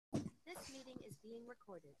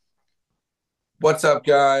What's up,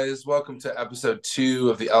 guys? Welcome to episode 2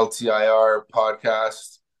 of the LTIR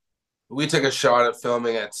podcast. We took a shot at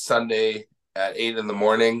filming at Sunday at 8 in the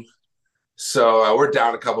morning. So we're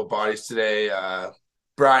down a couple bodies today.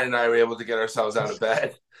 Brian and I were able to get ourselves out of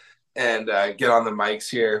bed and get on the mics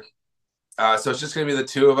here. So it's just going to be the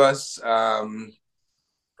two of us.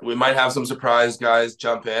 We might have some surprise guys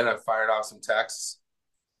jump in. I've fired off some texts.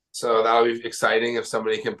 So that'll be exciting if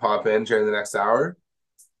somebody can pop in during the next hour.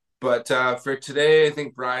 But for today, I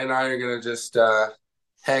think Brian and I are going to just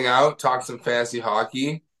hang out, talk some fantasy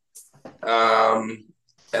hockey, and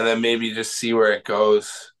then maybe just see where it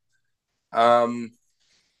goes. Honestly,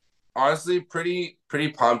 pretty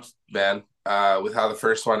pumped, man, with how the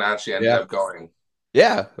first one actually ended up going.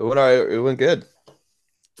 Yeah, it went good.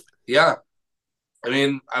 Yeah. I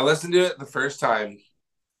mean, I listened to it the first time.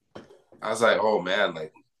 I was like, oh, man,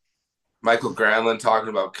 like Michael Granlund talking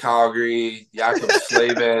about Calgary, Jakob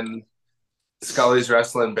Slavin, Scully's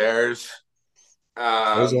wrestling Bears. It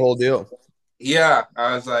was a whole deal. Yeah,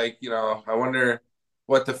 I was like, I wonder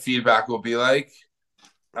what the feedback will be like.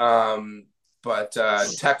 But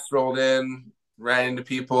text rolled in, ran into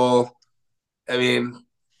people. I mean,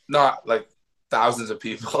 not like thousands of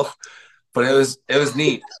people, but it was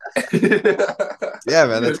neat. Yeah,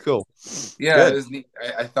 man, that's cool. Yeah, it Good. was neat.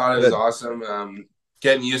 I thought it was Good. awesome.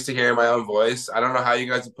 Getting used to hearing my own voice. I don't know how you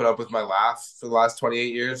guys have put up with my laugh for the last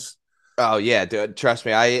 28 years. Oh yeah, dude. Trust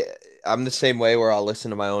me, I'm the same way where I'll listen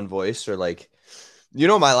to my own voice or like,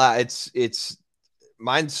 it's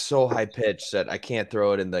mine's so high pitched that I can't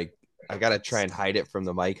throw it in, like I gotta try and hide it from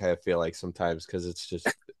the mic. I feel like sometimes because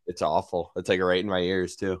it's awful. It's like right in my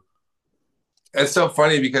ears too. It's so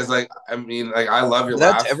funny because I love your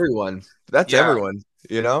That's laugh. everyone. That's Yeah, everyone.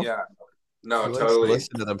 You know, yeah. No, who likes to totally.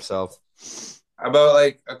 listen to themselves? About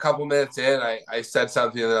like a couple minutes in, I said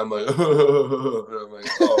something and I'm like, and I'm like,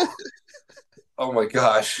 oh my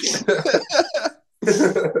gosh.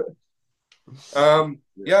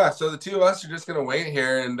 Yeah. So the two of us are just gonna wait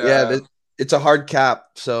here and Yeah, it's a hard cap.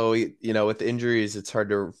 So, with injuries, it's hard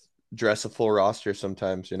to dress a full roster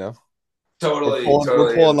sometimes, We're totally, pulling we're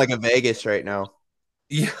totally, pulling like a Vegas right now.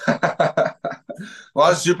 yeah. A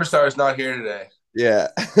lot of superstars not here today. Yeah.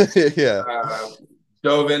 Yeah. Uh,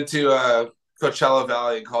 Dove into Coachella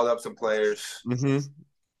Valley and called up some players. Hmm.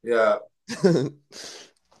 Yeah.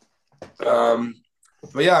 Um,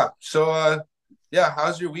 but yeah. So yeah,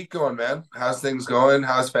 how's your week going, man? How's things going?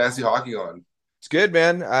 How's fantasy hockey going? It's good,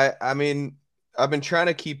 man. I mean, I've been trying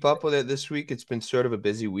to keep up with it this week. It's been sort of a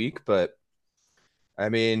busy week, but I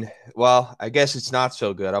mean, well, I guess it's not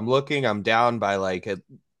so good. I'm down by like at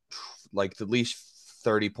least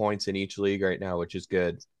 30 points in each league right now, which is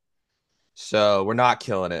good. So we're not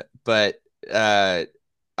killing it. But uh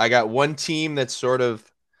I got one team that's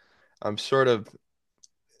I'm sort of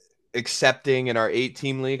accepting in our 8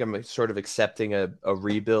 team league. I'm sort of accepting a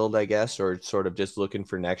rebuild, I guess, or sort of just looking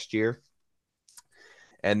for next year.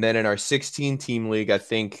 And then in our 16 team league, I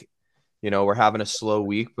think, we're having a slow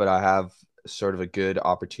week, but I have sort of a good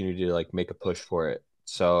opportunity to like make a push for it.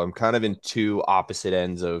 So I'm kind of in two opposite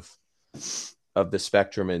ends of the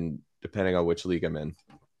spectrum, and depending on which league I'm in.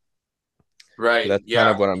 So Right. that's kind Yeah.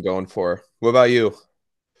 of what I'm going for. What about you?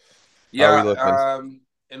 How are we Yeah. looking?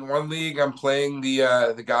 In one league, I'm playing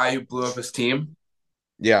the guy who blew up his team.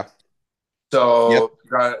 Yeah. Yep. So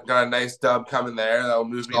got a nice dub coming there. That'll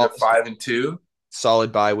move me to Sol- 5-2.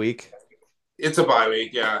 Solid bye week. It's a bye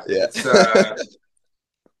week. Yeah. Yeah. It's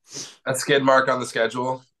a skid mark on the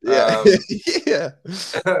schedule. Yeah. Yeah.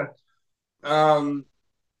 Um.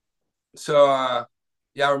 So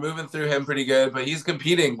yeah, we're moving through him pretty good, but he's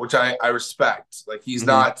competing, which I respect. Like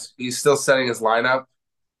Hmm. he's still setting his lineup.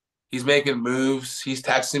 He's making moves. He's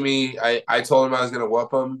texting me. I told him I was gonna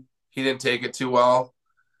whoop him. He didn't take it too well.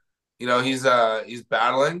 He's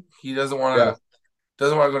battling. He Yeah. doesn't want to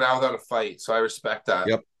go down without a fight. So I respect that.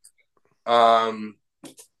 Yep. Um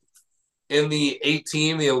in the 8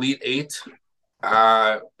 team, the Elite Eight,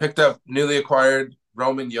 picked up newly acquired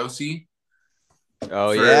Roman Yossi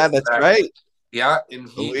Oh for yeah, that's that. right. Yeah, and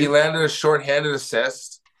he We landed a shorthanded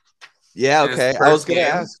assist Yeah, in his okay. I was first gonna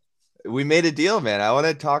game. ask. We made a deal, man. I want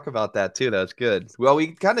to talk about that too. That's good. Well,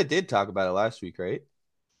 we kind of did talk about it last week, right?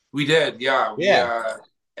 We did, yeah. We Yeah.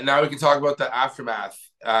 and now we can talk about the aftermath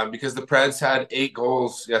because the Preds had 8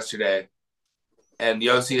 goals yesterday, and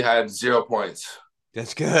Yossi had 0 points.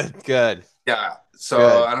 That's good. Good. Yeah, so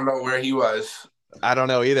Good. I don't know where he was. I don't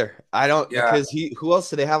know either. I don't Yeah, because who else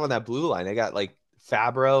do they have on that blue line? They got like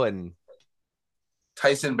Fabro and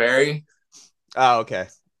Tyson Berry oh, okay.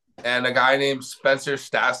 and a guy named Spencer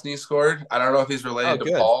Stastny scored. I don't know if he's Oh, related to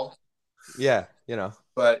good. Paul, Yeah,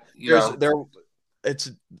 but there's there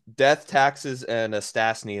It's death, taxes, and a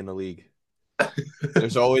Stastny in the league.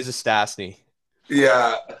 There's always a Stastny.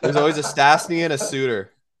 Yeah. There's always a Stastny and a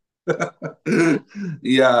Suitor.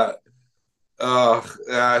 Yeah.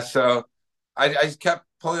 Yeah. So I just kept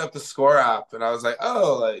pulling up the score app and I was like,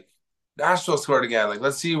 oh, like Nashville scored again. Like,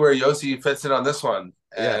 let's see where Yossi fits in on this one.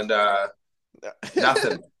 Yeah. And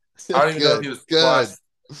nothing. I don't even know if he Good. was Good.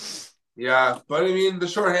 plus. Yeah. But I mean, the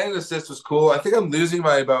shorthanded assist was cool. I think I'm losing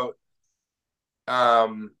by about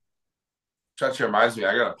um Stretch reminds me,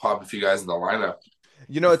 I gotta pop a few guys in the lineup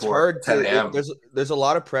It's before hard 10 to a.m. there's a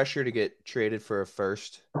lot of pressure to get traded for a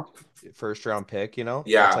first round pick, It's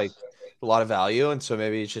Yeah. like a lot of value, and so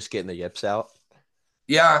maybe it's just getting the yips out.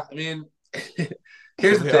 Yeah. I mean,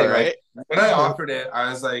 here's You'll the be all thing. Like right. when I offered it, I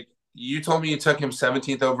was like, you told me you took him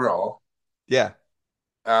 17th overall, Yeah,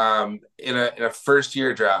 in a first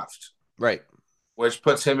year draft, right. which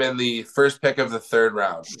puts him in the first pick of the third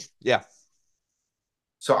round. Yeah,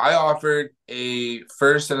 So I offered a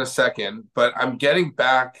first and a second, but I'm getting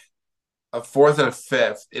back a fourth and a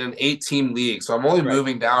fifth in an 8 team league. So I'm only right,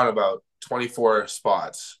 moving down about 24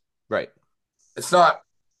 spots. right. It's not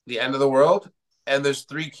the end of the world. And there's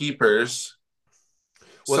three keepers.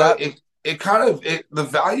 Well, So that it kind of the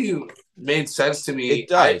value made sense to it me.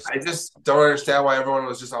 I, does. I just don't understand why everyone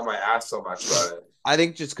was just on my ass so much about it. I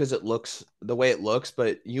think just because it looks the way it looks,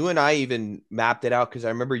 but you and I even mapped it out because I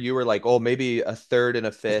remember you were like, oh, maybe a third and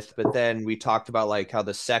a fifth, but then we talked about like how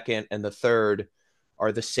the second and the third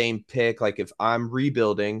are the same pick. Like if I'm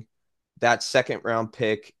rebuilding, that second round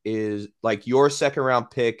pick is like your second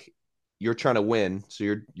round pick, you're trying to win.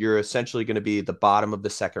 So you're essentially going to be the bottom of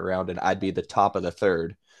the second round and I'd be the top of the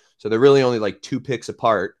third. So they're really only like 2 picks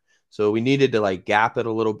apart. So we needed to like gap it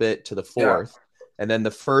a little bit to the Yeah. fourth. And then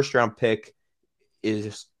the first round pick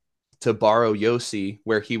is to borrow Yossi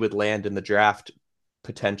where he would land in the draft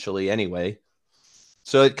potentially anyway.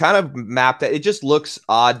 So it kind of mapped it. It just looks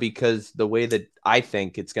odd because the way that I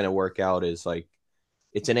think it's going to work out is like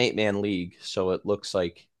it's an 8-man league. So it looks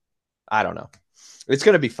like, I don't know. It's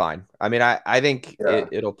going to be fine. I mean, I think Yeah.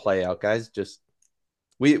 it'll play out, guys. Just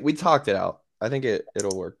we talked it out. I think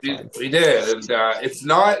it'll work We, fine. we did. And it's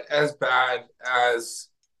not as bad as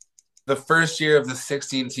the first year of the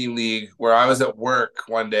 16 team league where I was at work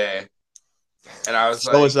one day and I was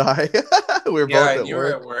So was like, I. We are yeah, both and at you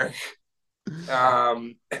were work. at work.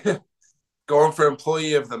 Um, going for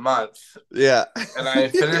employee of the month. Yeah. And I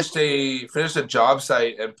finished a job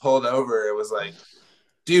site and pulled over. It was like,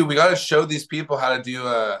 dude, we got to show these people how to do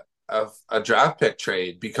a draft pick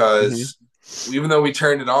trade Mhm. because even though we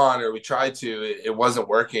turned it on or we tried to, it wasn't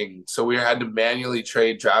working. So we had to manually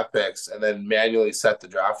trade draft picks and then manually set the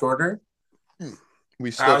draft order.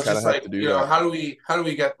 We And I still was kind of just have like, to do that. how do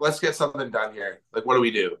we get let's get something done here. Like what do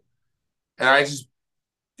we do? And I just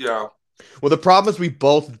you know Well, the problem is we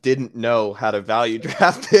both didn't know how to value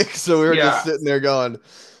draft picks, so we were just yeah sitting there going,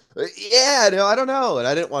 "Yeah, no, I don't know," and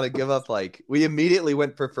I didn't want to give up. Like, we immediately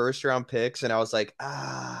went for first round picks, and I was like,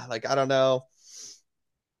 like I don't know.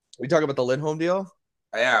 We talking about the Lindholm deal?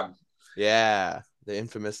 I am. Yeah, the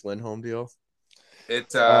infamous Lindholm deal.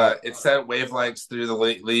 It Uh, it sent wavelengths through the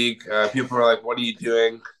league. People were like, "What are you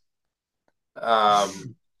doing?"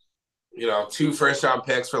 Um, 2 first round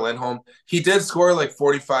picks for Lindholm. He did score like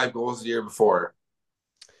 45 goals the year before.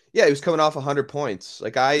 yeah, he was coming off 100 points.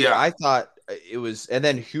 Like Yeah, I thought it was, and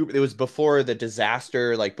then it was before the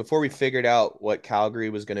disaster. Like before we figured out what Calgary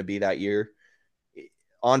was going to be that year.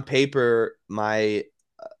 On paper, my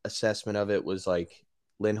assessment of it was like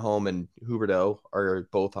Lindholm and Huberdeau are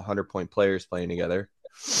both 100-point players playing together,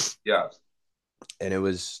 yeah. and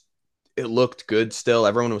it looked good still.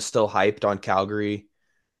 Everyone was still hyped on Calgary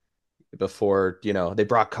before they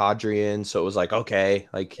brought Kadri in, so it was like okay,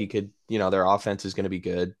 like he could their offense is going to be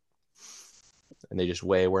good, and they just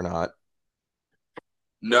were not.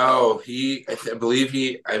 No,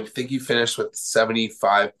 I think he finished with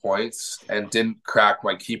 75 points and didn't crack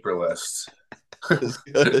my keeper list. As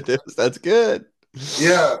good it is, that's good.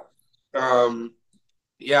 Yeah. Um,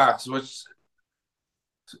 yeah. So which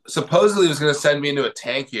supposedly was going to send me into a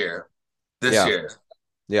tank year this Yeah, year,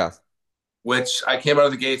 yeah, which I came out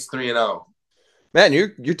of the gates 3-0. man, your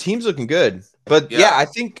team's looking good, but yeah, Yeah. I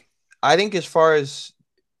think as far as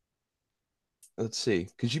let's see,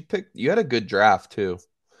 because you had a good draft too.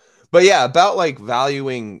 But yeah, about like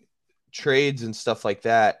valuing trades and stuff like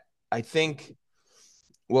that, I think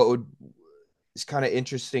what would is kind of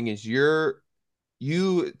interesting is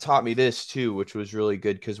you taught me this too, which was really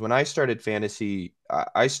good because when I started fantasy,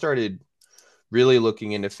 I started really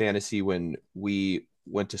looking into fantasy when we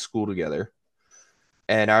went to school together.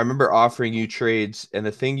 And I remember offering you trades, and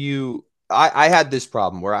the thing I had this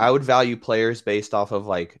problem where I would value players based off of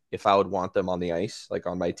like if I would want them on the ice, like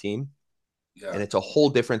on my team. Yeah. And it's a whole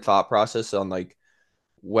different thought process on like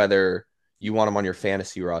whether you want them on your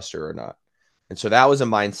fantasy roster or not. And so that was a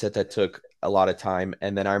mindset that took a lot of time.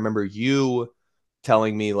 And then I remember you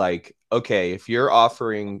telling me like, okay, if you're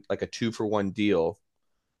offering like a 2-for-1 deal,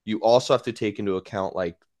 you also have to take into account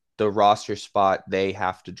like the roster spot they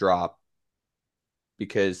have to drop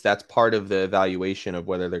because that's part of the evaluation of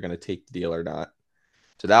whether they're going to take the deal or not.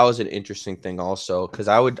 So that was an interesting thing also because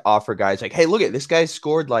I would offer guys like, hey, look at this guy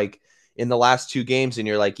scored like in the last 2 games, and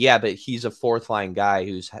you're like, yeah, but he's a fourth line guy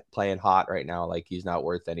who's playing hot right now. Like he's not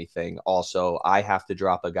worth anything. Also, I have to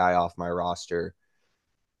drop a guy off my roster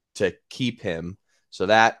to keep him. So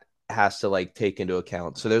that has to like take into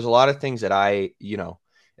account. So there's a lot of things that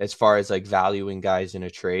as far as like valuing guys in a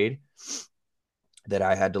trade that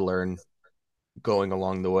I had to learn going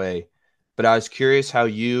along the way. But I was curious how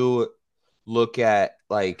you look at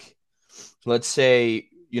like let's say,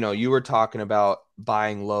 you were talking about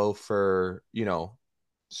buying low for,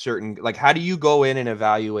 certain like how do you go in and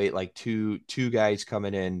evaluate like two guys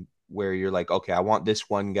coming in where you're like, okay, I want this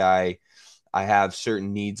one guy. I have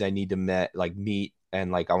certain needs I need to meet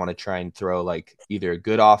and like I want to try and throw like either a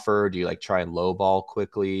good offer, or do you like try and lowball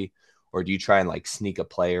quickly, or do you try and like sneak a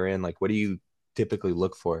player in? Like what do you typically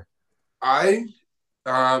look for? I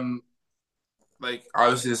um like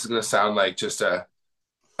obviously this is gonna sound like just a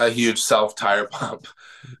huge self tire pump,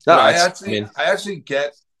 No, but that's I mean, I actually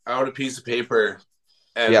get out a piece of paper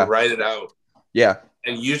and yeah, write it out yeah,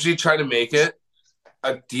 and usually try to make it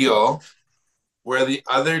a deal where the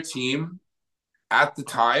other team at the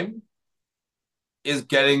time is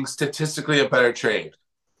getting statistically a better trade.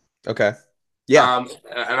 okay, yeah,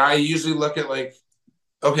 And I usually look at like,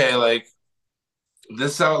 okay, like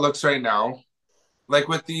this is how it looks right now. Like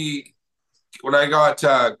with the when I got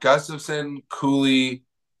Gustafson, Cooley,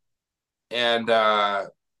 and oh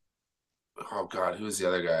god, who's the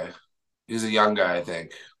other guy? He's a young guy, I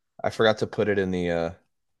think. I forgot to put it in the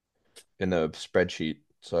spreadsheet,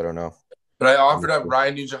 so I don't know. But I offered up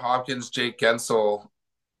Ryan Nugent Hopkins, Jake Gensel,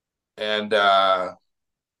 and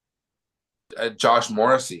Josh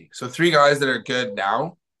Morrissey. So three guys that are good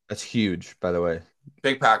now. That's huge, by the way.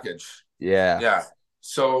 Big package. Yeah. Yeah.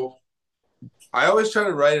 So I always try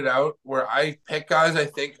to write it out where I pick guys I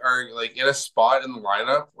think are like in a spot in the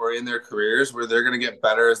lineup or in their careers where they're going to get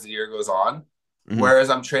better as the year goes on. Hmm. Whereas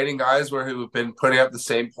I'm trading guys who have been putting up the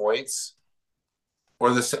same points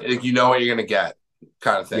or this, like, you know what you're going to get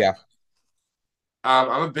kind of thing. Yeah.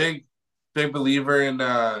 I'm a big believer in,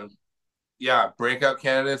 yeah, breakout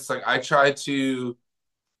candidates. Like I try to,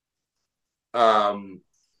 um,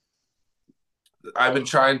 I've been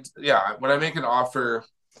trying, to, yeah, when I make an offer,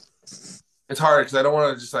 it's hard because I don't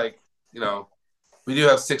want to just like, you know, we do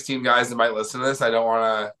have 16 guys that might listen to this. I don't want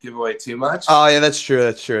to give away too much. Oh, yeah, that's true.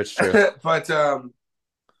 That's true. It's true. But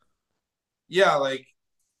yeah, like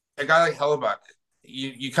a guy like Hellebuck,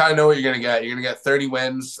 you kind of know what you're gonna get. You're gonna get 30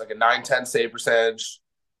 wins, like a 9-10 save percentage.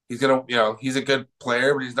 He's gonna, he's a good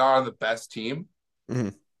player, but he's not on the best team. Hmm.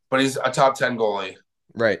 But he's a top 10 goalie.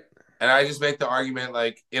 Right. And I just make the argument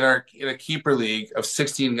like in a keeper league of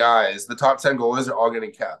 16 guys, the top 10 goalies are all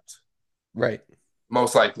getting kept, Right.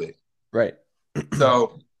 most likely. Right.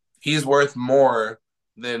 So he's worth more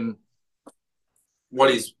than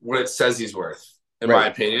what it says he's worth, in my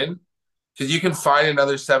Right. opinion. Because you can find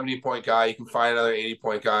another 70-point guy, you can find another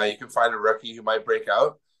 80-point guy, you can find a rookie who might break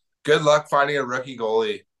out. Good luck finding a rookie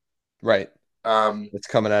goalie. Right. Um, It's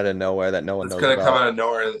coming out of nowhere that no one that's knows gonna come about. out of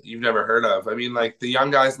nowhere that you've never heard of. I mean, like the young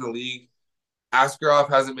guys in the league, Askarov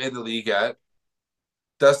hasn't made the league yet.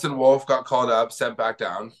 Dustin Wolf got called up, sent back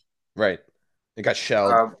down, Right. It got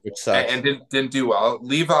shelled, which and sucks. didn't do well. Yeah.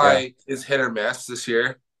 Levi is hit or miss this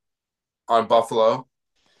year on Buffalo.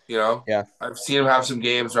 You know, Yeah. I've seen him have some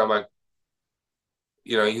games where I'm like,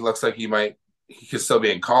 he looks like he could still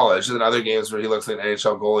be in college. And then other games where he looks like an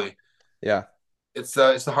NHL goalie. Yeah. It's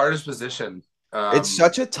the hardest position. It's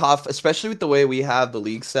such a tough, especially with the way we have the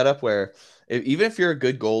league set up, where even if you're a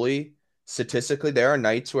good goalie, statistically, there are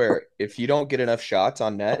nights where if you don't get enough shots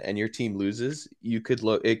on net and your team loses, it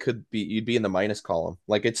could be, you'd be in the minus column.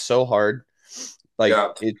 Like it's so hard. Like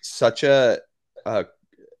Yeah, it's such a I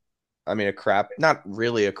mean, not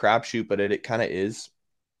really a crapshoot, but it kind of is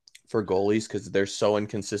for goalies because they're so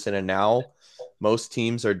inconsistent. And now most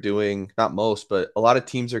teams are doing, not most, but a lot of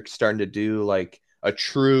teams are starting to do like a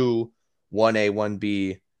true 1A,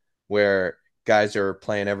 1B where guys are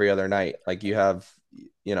playing every other night. Like you have,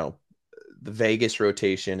 you know, the Vegas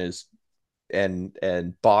rotation is and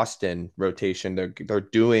Boston rotation. They're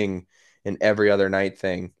doing an every other night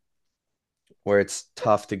thing. where it's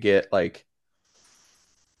tough to get like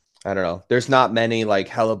I don't know. There's not many like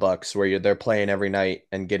Hellebucks where they're playing every night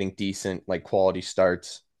and getting decent like quality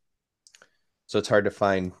starts. So it's hard to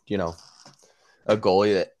find, a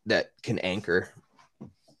goalie that can anchor.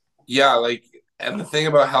 Yeah, like, and the thing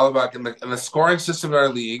about Hellebuck and the scoring system in our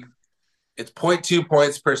league, it's point 0.2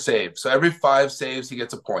 points per save. So every 5 saves, he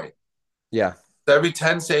gets a point. Yeah. So every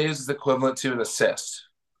 10 saves is equivalent to an assist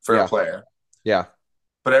for a Yeah. player. Yeah.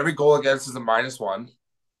 But every goal against is a -1.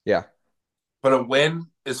 Yeah. But a win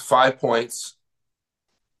is 5 points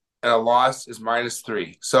and a loss is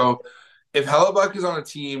 -3. So if Hellebuck is on a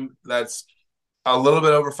team that's a little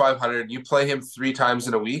bit over 500, you play him 3 times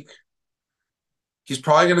in a week, he's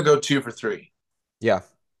probably going to go 2 for 3. Yeah.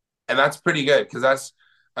 And that's pretty good because that's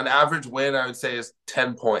an average win, I would say, is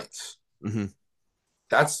 10 points. Hmm.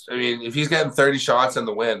 I mean, if he's getting 30 shots in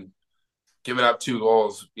the win, giving up 2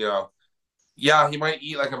 goals, yeah, he might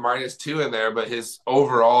eat like a -2 in there, but his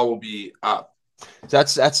overall will be up.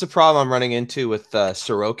 That's the problem I'm running into with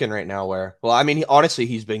Sorokin right now. Where, well, I mean, honestly,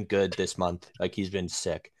 he's been good this month. Like he's been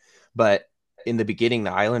sick, but in the beginning,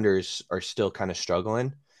 the Islanders are still kind of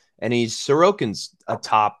struggling, and Sorokin's a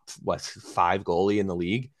top 5 goalie in the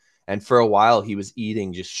league, and for a while he was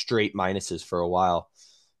eating just straight minuses for a while.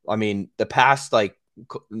 I mean, the past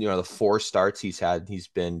the 4 starts he's had, he's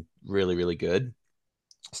been really really good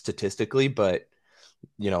statistically, but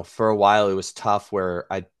for a while it was tough where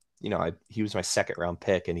he was my second round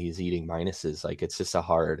pick and he's eating minuses. Like it's just a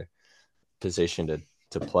hard position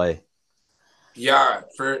to play. Yeah,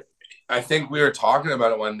 I think we were talking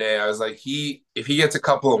about it one day. I was like, if he gets a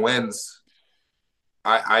couple of wins,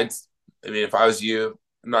 I'd I mean, if I was you,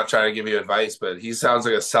 I'm not trying to give you advice, but he sounds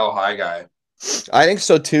like a sell high guy. I think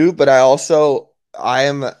so too, but I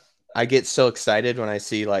get so excited when I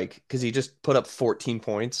see like because he just put up 14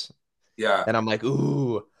 points Yeah. and I'm like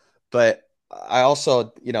ooh, but I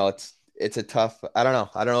also it's a tough. I don't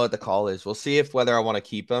know what the call is. We'll see if whether I want to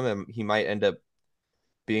keep him and he might end up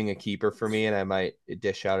being a keeper for me and I might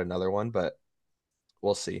dish out another one, but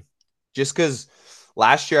we'll see. Just because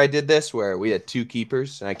last year I did this where we had 2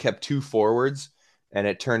 keepers and I kept 2 forwards, and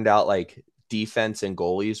it turned out like defense and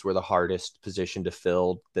goalies were the hardest position to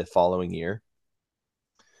fill the following year.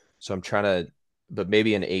 So I'm trying to, but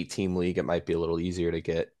maybe in an 8-team league it might be a little easier to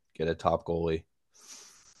get a top goalie.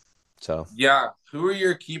 So Yeah. Who are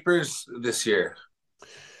your keepers this year?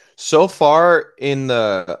 so far in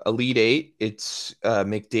the Elite Eight, it's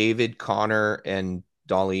McDavid, Connor, and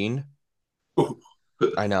Darlene.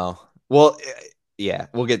 I know. Well, yeah,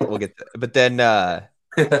 we'll get that. But then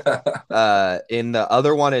in the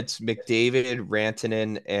other one it's McDavid,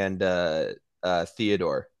 Rantanen, and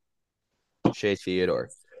Theodore, Shea Theodore.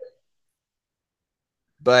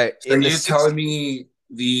 But So in the you telling six me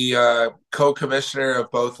the co-commissioner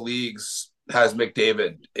of both leagues has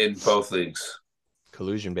McDavid in both leagues?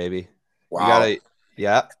 collusion, baby. You Wow. gotta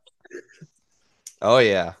yeah. Oh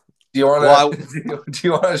yeah. Do you Well, want to do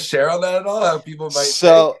you want to share on that at all? How people might think?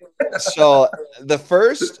 so so the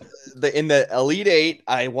first the in the Elite Eight,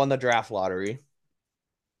 I won the draft lottery.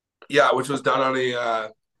 Yeah, which was done on a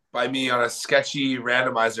by me on a sketchy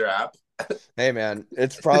randomizer app. Hey man,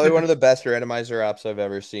 it's probably one of the best randomizer apps I've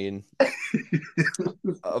ever seen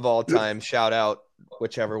of all time. Shout out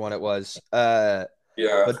whichever one it was. Yeah.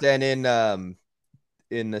 But then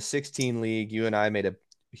in the 16 league, you and I made a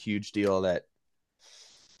huge deal that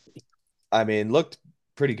I mean looked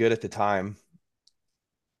pretty good at the time.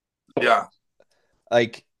 Yeah.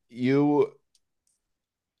 Like you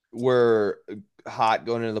were hot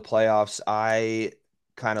going into the playoffs. I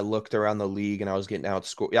kind of looked around the league and I was getting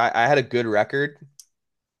outscored. Yeah, I had a good record,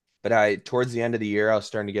 but I towards the end of the year I was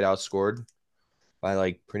starting to get outscored by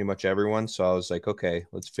like pretty much everyone. So I was like, okay,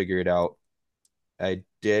 let's figure it out. I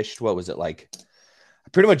dished. What was it like? I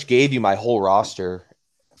pretty much gave you my whole roster,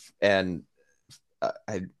 and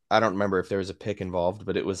I don't remember if there was a pick involved,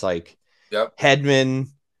 but it was like Yep. Hedman,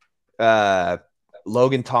 uh,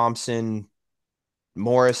 Logan Thompson,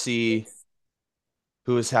 Morrissey,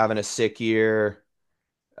 who was having a sick year,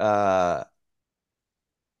 uh,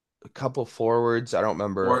 a couple forwards. I don't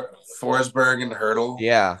remember. Forsberg and Hurdle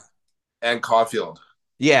Yeah, and Caulfield.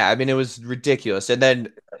 yeah. I mean, it was ridiculous, and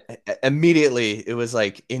then immediately it was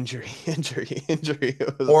like injury, injury, injury.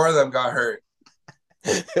 It was Four of them got hurt,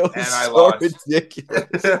 it was and I so lost.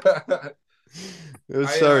 ridiculous. It was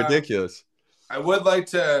I so ridiculous. I would like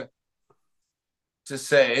to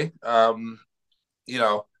say,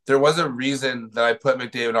 there was a reason that I put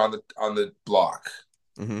McDavid on the block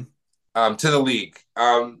Hmm. to the league.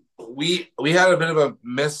 We had a bit of a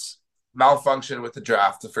malfunction with the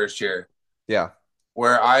draft the first year Yeah.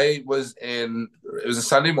 where I was it was a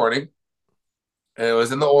Sunday morning. and it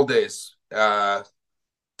was in the old days,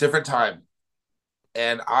 different time,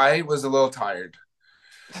 and I was a little tired,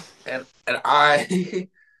 and I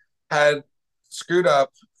had screwed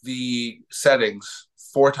up the settings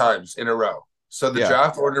 4 times in a row. So the Yeah.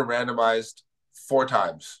 draft order randomized 4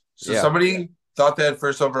 times. So Yeah. somebody thought they had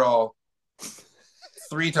first overall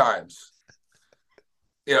 3 times.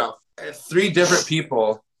 And 3 different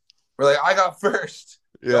people were like, "I got first."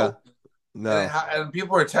 Yeah. Nope. No. And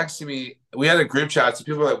people were texting me. We had a group chat, so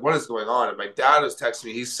people were like, "What is going on?" And my dad was texting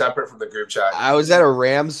me. He's separate from the group chat. I was at a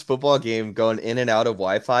Rams football game going in and out of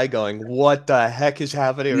Wi-Fi going, what the heck is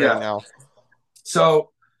happening right Yeah. now?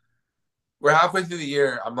 So we're halfway through the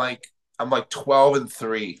year. I'm like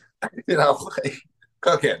 12-3. I'm like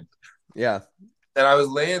cooking. Yeah. And I was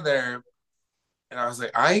laying there and I was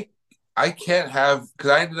like, I can't have because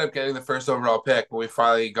I ended up getting the first overall pick when we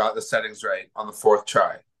finally got the settings right on the fourth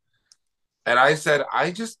try. And I said, I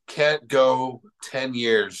just can't go 10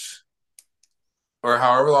 years or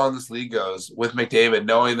however long this league goes with McDavid,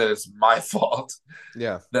 knowing that it's my fault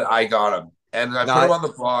Yeah. that I got him. And I No, put him on the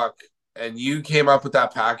block, and you came up with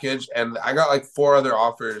that package, and I got like 4 other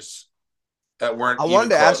offers that weren't I even wanted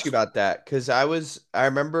to ask you close. about that because I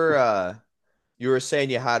remember you were saying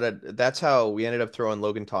you had that's how we ended up throwing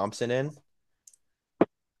Logan Thompson in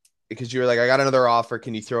because you were like, I got another offer.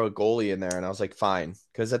 Can you throw a goalie in there? And I was like, fine.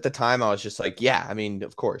 Because at the time I was just like, yeah, I mean,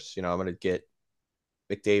 of course, I'm gonna get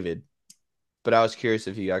McDavid. But I was curious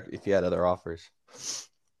if you had other offers.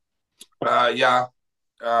 Yeah.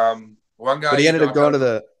 One But guy he you ended up knocked going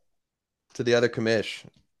out. to the other commish.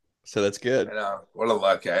 So that's good. I know. What a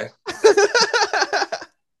luck, eh?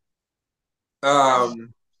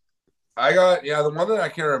 Um, I got the one that I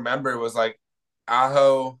can remember was like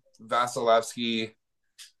Aho, Vasilevsky,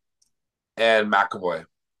 and McAvoy,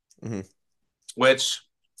 hmm which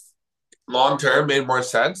long term made more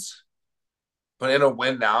sense. But in a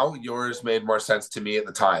win now, yours made more sense to me at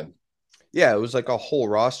the time. Yeah, it was like a whole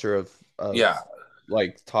roster of Yeah.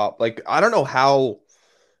 like top like I don't know how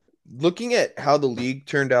looking at how the league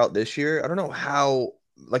turned out this year, I don't know how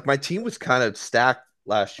like my team was kind of stacked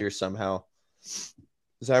last year somehow.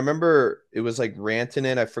 Because I remember it was like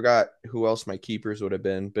Rantanen. I forgot who else my keepers would have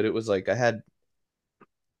been, but it was like I had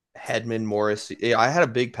Hedman, Morris. Yeah, I had a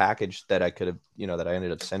big package that I could have, that I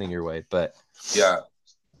ended up sending your way. Yeah.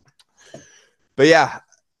 But yeah,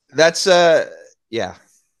 that's yeah.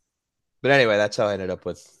 But anyway, that's how I ended up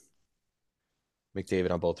with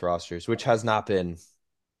McDavid on both rosters, which has not been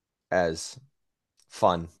as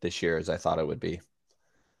fun this year as I thought it would be.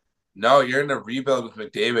 No, you're in a rebuild with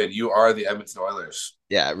McDavid. You are the Edmonton Oilers.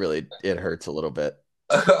 Yeah, it hurts a little bit.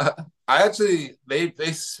 I actually they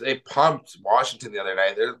pumped Washington the other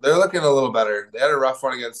night. They're looking a little better. They had a rough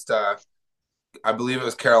one against I believe it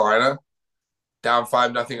was Carolina, down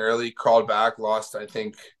 5-0 early, crawled back, lost I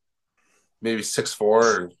think maybe 6-4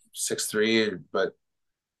 or 6-3. But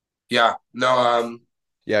yeah, no,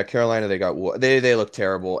 Yeah, Carolina they look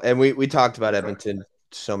terrible, and we talked about Edmonton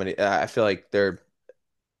so many. I feel like they're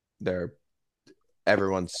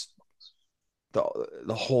everyone's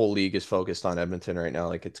the whole league is focused on Edmonton right now,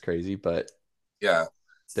 like it's crazy, but yeah.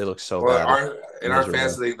 they look so Well, bad, in our miserable.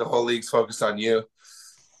 fantasy league, the whole league's focused on you.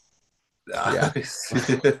 Yeah,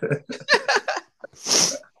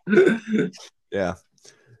 yeah.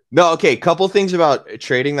 No, okay. Couple things about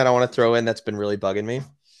trading that I want to throw in that's been really bugging me.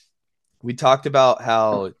 We talked about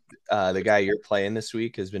how the guy you're playing this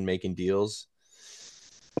week has been making deals.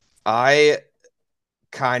 I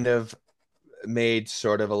kind of made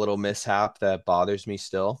sort of a little mishap that bothers me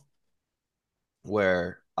still,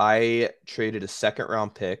 where I traded a second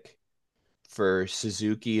round pick for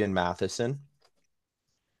Suzuki and Matheson.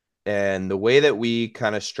 And the way that we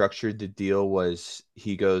kind of structured the deal was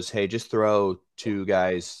he goes, hey, just throw two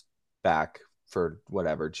guys back for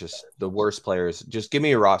whatever, just the worst players. Just give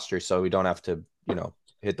me a roster so we don't have to,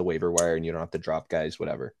 hit the waiver wire and you don't have to drop guys,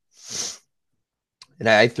 whatever. And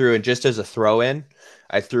I threw in just as a throw in,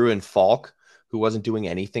 I threw in Falk, who wasn't doing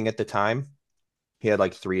anything at the time. He had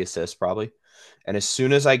like 3 assists probably. And as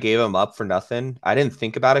soon as I gave him up for nothing, I didn't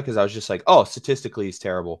think about it because I was just like, oh, statistically, he's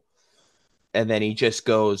terrible. And then he just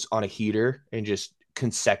goes on a heater and just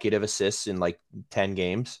consecutive assists in like 10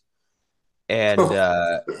 games. And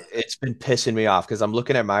it's been pissing me off because I'm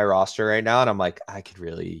looking at my roster right now and I'm like, I could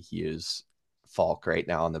really use Falk right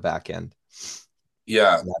now on the back end.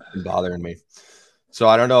 yeah, And that's been bothering me. So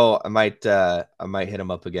I don't know. I might hit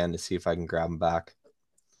him up again to see if I can grab him back.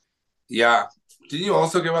 yeah. Didn't you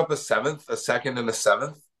also give up a seventh, a second, and a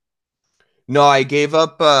seventh? No, I gave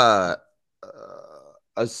up a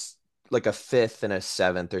like a fifth and a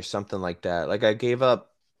seventh or something like that. Like I gave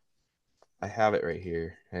up. I have it right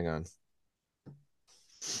here. Hang on.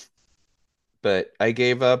 but I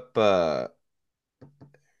gave up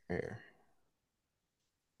here.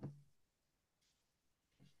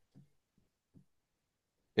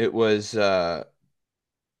 It was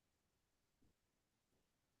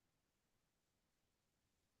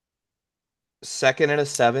second and a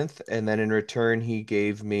seventh, and then in return he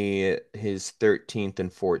gave me his 13th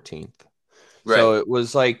and 14th. So Right. it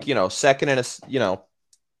was like, second and uh,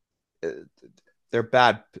 they're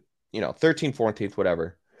bad, 13th, 14th,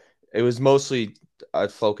 whatever. It was mostly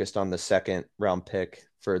focused on the second round pick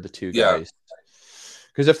for the two Yeah. guys.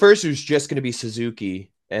 Because at first it was just going to be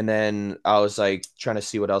Suzuki, and then I was like trying to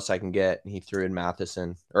see what else I can get, and he threw in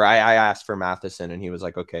Matheson, or I asked for Matheson, and he was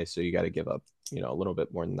like, okay, so you got to give up, a little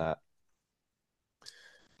bit more than that.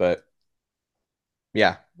 But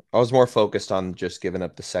yeah, I was more focused on just giving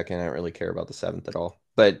up the second. I don't really care about the seventh at all.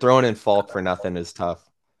 But throwing in Falk for nothing is tough.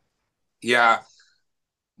 Yeah,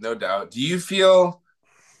 no doubt. Do you feel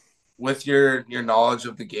with your knowledge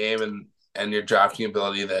of the game and your drafting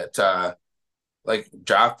ability that like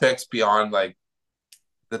draft picks beyond like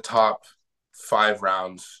the top 5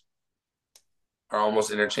 rounds are almost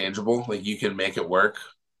interchangeable? Like you can make it work.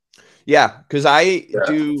 Yeah, because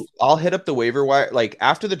Yeah. I'll hit up the waiver wire. Like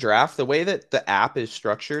after the draft, the way that the app is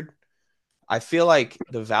structured, I feel like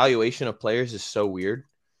the valuation of players is so weird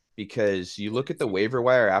because you look at the waiver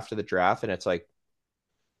wire after the draft and it's like,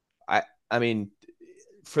 I, I mean,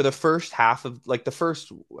 for the first half of like the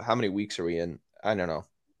first, how many weeks are we in? I don't know.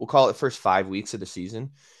 We'll call it first 5 weeks of the season.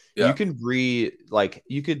 Yeah. You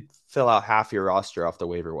could fill out half your roster off the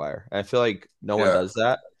waiver wire. And I feel like no one Yeah. does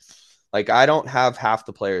that. Like I don't have half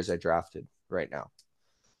the players I drafted right now.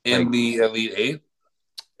 In Like the Elite Eight.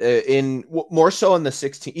 more so in the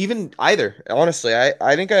 16, even either. Honestly,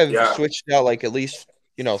 I think I've Yeah. switched out like at least,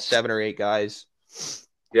 7 or 8 guys.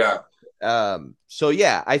 Yeah. So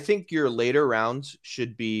yeah, I think your later rounds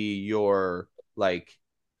should be your like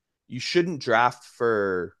you shouldn't draft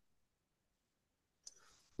for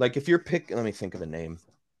like if you're pick let me think of a name.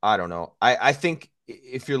 I don't know. I think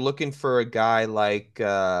if you're looking for a guy like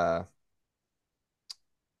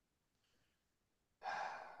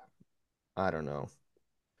I don't know.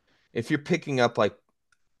 If you're picking up like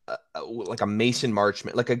a Mason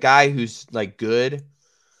Marchman, like a guy who's like good,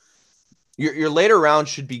 your later round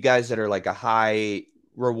should be guys that are like a high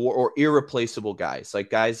reward or irreplaceable guys, like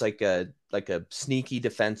guys like a sneaky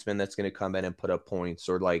defenseman that's going to come in and put up points,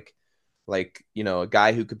 or like a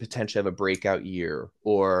guy who could potentially have a breakout year.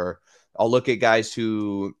 Or I'll look at guys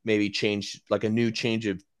who maybe change like a new change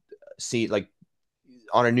of seat, like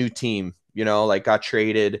on a new team, like got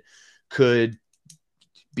traded, could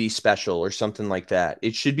be special or something like that.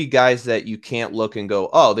 It should be guys that you can't look and go,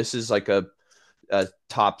 oh, this is like a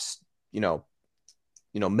tops,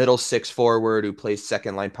 middle six forward who plays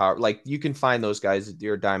second line power. Like you can find those guys,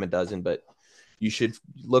 you're a dime a dozen, but you should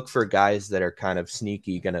look for guys that are kind of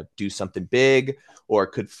sneaky, going to do something big or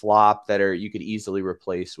could flop, that are you could easily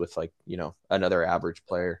replace with like, another average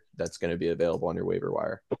player that's going to be available on your waiver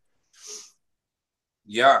wire.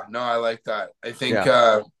 Yeah. No, I like that. I think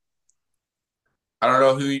Yeah. I don't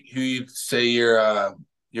know who you'd say your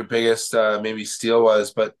biggest maybe steal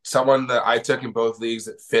was, but someone that I took in both leagues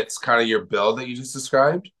that fits kind of your build that you just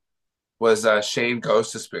described was Shane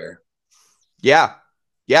Ghost Spear. Yeah.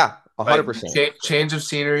 Yeah. Like 100%. change of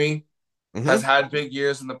scenery, has Mm-hmm. had big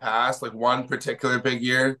years in the past, like one particular big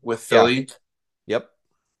year with Yeah. Philly. Yep.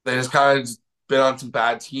 Then has kind of been on some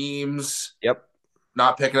bad teams, Yep.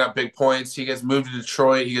 not picking up big points. He gets moved to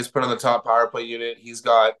Detroit. He gets put on the top power play unit. He's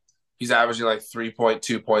averaging like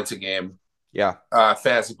 3.2 points a game, Yeah.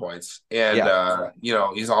 fantasy points, and Yeah.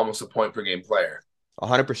 he's almost a point per game player.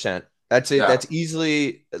 100%. That's it. Yeah, That's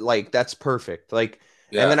easily like that's perfect. Like,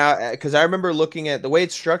 and yeah, then because I remember looking at the way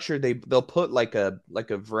it's structured, they'll put like a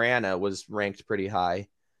Vrana was ranked pretty high. I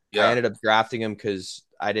yeah, ended up drafting him because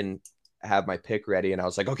I didn't have my pick ready, and I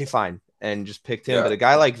was like, okay, fine, and just picked him. yeah, But a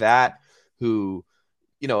guy like that who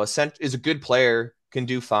is a good player, can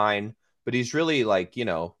do fine, but he's really like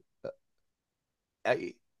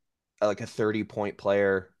a- like a 30-point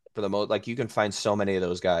player for the most. Like you can find so many of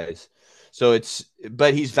those guys. So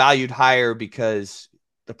but he's valued higher because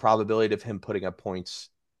the probability of him putting up points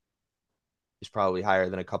is probably higher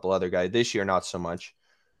than a couple other guys. This year, not so much.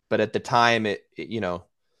 But at the time,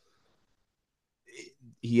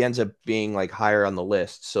 he ends up being like higher on the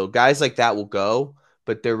list. So guys like that will go,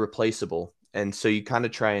 but they're replaceable. And so you kind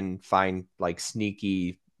of try and find like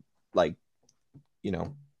sneaky, like, you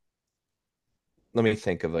know, let me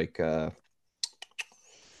think of like, I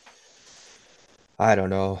don't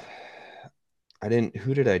know.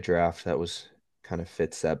 Who did I draft that was kind of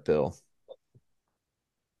fits that bill?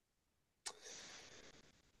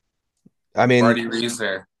 I mean, Marty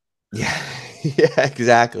Reisner. yeah, yeah,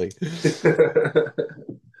 exactly.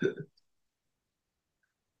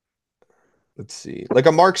 Let's see. Like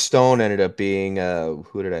a Mark Stone ended up being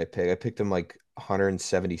who did I pick? I picked him like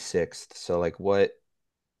 176th. So like what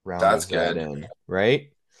round That's was that good. in,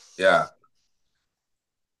 right? Yeah.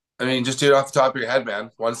 I mean, just do it off the top of your head,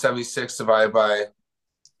 man. 176 divided by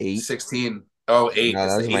 8. 16. Oh, eight. No,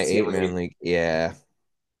 that It's was the my 8 team 8-man league. league. Yeah,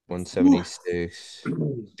 Whew. 176.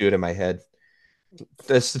 Do it in my head.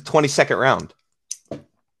 That's the 22nd round.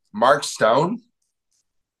 Mark Stone?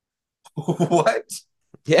 What?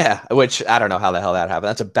 Yeah, which I don't know how the hell that happened.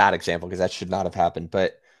 That's a bad example because that should not have happened.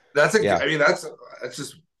 But That's yeah, I mean, that's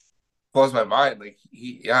just blows my mind. Like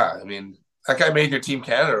yeah, I mean, that guy made your Team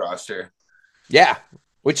Canada roster. yeah,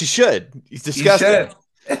 which he should. He's He disgusting. should.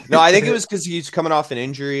 No, I think it was because he's coming off an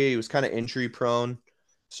injury. He was kind of injury prone,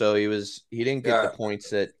 so he didn't get the Yeah, points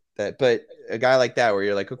that. But a guy like that, where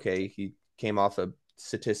you're like, okay, he came off a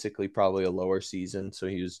statistically probably a lower season, so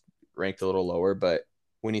he was ranked a little lower. But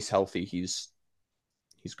when he's healthy, he's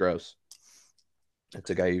gross. It's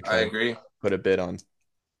a guy you I try and agree. put a bid on.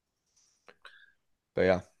 But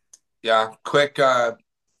yeah, Yeah, quick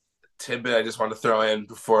tidbit I just want to throw in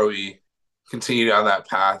before we continue down that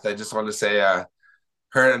path. I just want to say,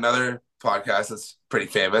 heard another podcast that's pretty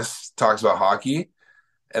famous, talks about hockey,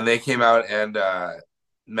 and they came out and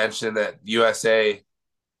mentioned that USA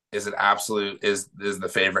is an absolute is the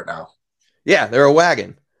favorite now. yeah, they're a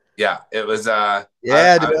wagon. Yeah, it was.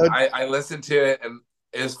 Yeah, dude. I listened to it, and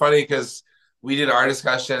it was funny because we did our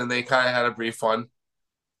discussion, and they kind of had a brief one.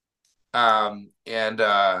 And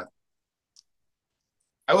I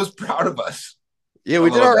was proud of us Yeah, a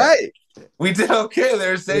we did little all bit. right. We did okay. They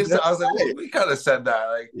were We saying did so. I was like, all well, right. we kind of said that.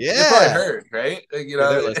 Like they probably Yeah, heard, right? Like, yeah,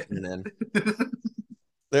 they're listening in.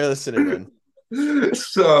 They're listening in.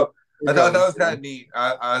 so We're I thought going that was kind to. of neat.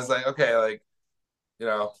 I was like, okay, like you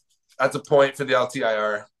know, that's a point for the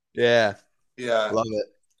LTIR. Yeah, Yeah, love it.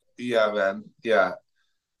 yeah, man, yeah.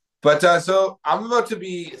 But so I'm about to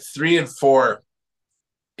be 3-4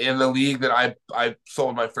 in the league that I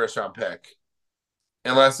sold my first round pick.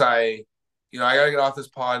 Unless I gotta get off this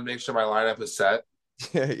pod and make sure my lineup is set.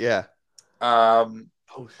 Yeah. Um,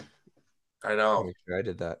 Oh, I let me know. make sure I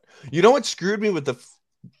did that. You know what screwed me with the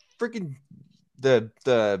freaking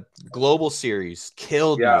the global series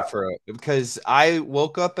killed me Yeah, because I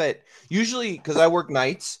woke up at usually because I work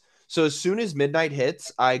nights. So as soon as midnight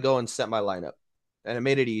hits, I go and set my lineup. And it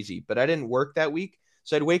made it easy. But I didn't work that week.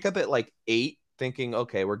 So I'd wake up at like 8 thinking,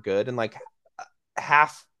 okay, we're good. And like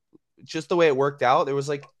half just the way it worked out, there was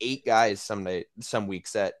like 8 guys some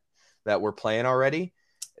weeks that were playing already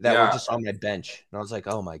that were yeah, just on my bench. And I was like,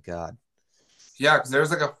 oh my God. yeah. Because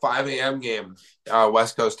there's like a 5 a.m. game,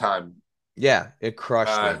 West Coast time, Yeah, it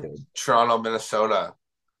crushed me, uh, dude. Toronto, Minnesota.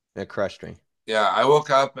 It crushed me. Yeah, I woke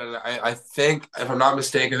up and I think, if I'm not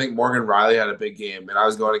mistaken, I think Morgan Riley had a big game, and I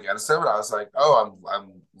was going against him, and I was like, oh,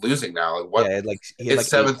 I'm losing now. Like, Yeah, what? he had It's like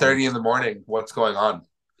 8 7:30 in points. the morning. What's going on?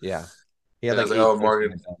 Yeah. He had And I like was like, eight oh, points on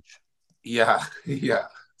my Morgan. bench. Yeah, yeah,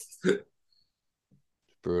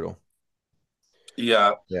 Brutal.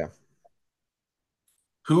 yeah. Yeah.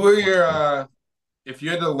 Who are your if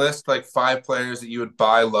you had to list like five players that you would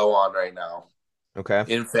buy low on right now Okay.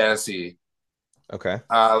 in fantasy, Okay.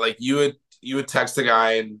 like you would text the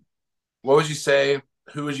guy and what would you say?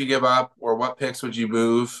 Who would you give up, or what picks would you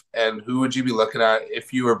move, and who would you be looking at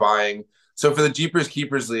if you were buying? So for the Jeepers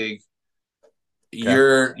Keepers League, Okay.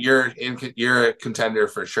 you're a contender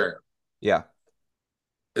for sure. Yeah.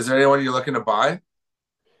 Is there anyone you're looking to buy?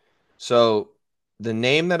 So the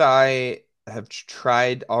name that I have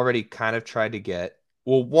tried already kind of tried to get,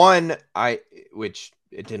 well, one, which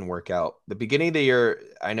it didn't work out. The beginning of the year,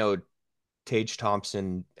 I know Tage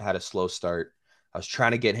Thompson had a slow start. I was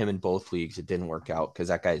trying to get him in both leagues. It didn't work out because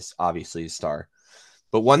that guy's obviously a star.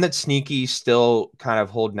 But one that sneaky still kind of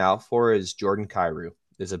holding out for is Jordan Kyrou.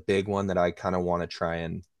 Is a big one that I kind of want to try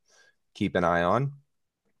and keep an eye on.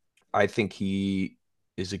 I think he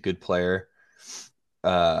is a good player.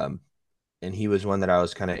 Um, and he was one that I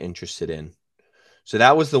was kind of interested in. So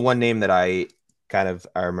that was the one name that I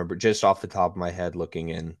remember just off the top of my head looking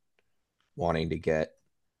in wanting to get.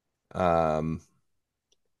 Um,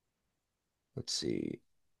 let's see.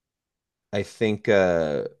 I think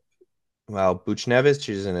well, Buchnevich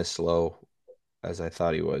isn't as slow as I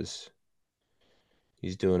thought he was.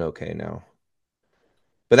 He's doing okay now.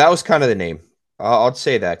 But that was kind of the name. I'll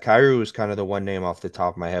say that. Kyrou was kind of the one name off the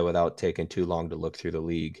top of my head without taking too long to look through the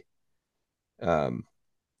league. Um,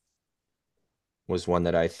 was one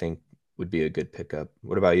that I think would be a good pickup.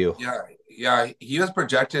 What about you? Yeah, yeah. He was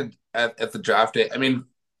projected at the draft day. I mean,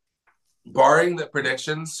 barring the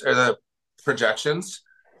predictions or projections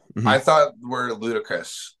I Mhm. thought were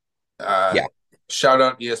ludicrous. Uh, Yeah, shout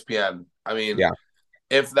out ESPN. I mean, yeah,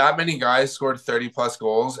 if that many guys scored 30 plus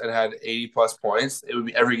goals and had 80 plus points, it would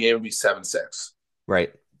be every game would be 7-6.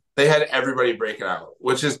 right. They had everybody breaking out,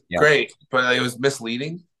 which is Yeah, great, but like, it was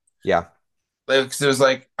misleading. yeah. Like, 'cause it was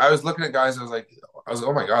like I was looking at guys, I was like,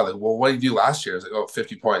 oh my god, like, well, what did he do last year? I was like, oh,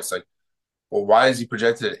 50 points. Like, well, why is he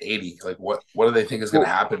projected at 80? Like, what do they think is going to Well,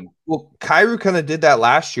 happen? well, Kyrie kind of did that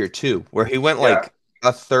last year too, where he went Yeah, like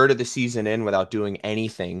a third of the season in without doing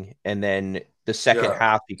anything, and then the second yeah,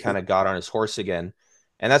 half he kind of got on his horse again,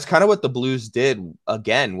 and that's kind of what the Blues did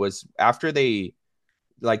again. Was after they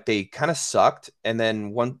kind of sucked, and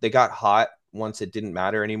then when they got hot, once it didn't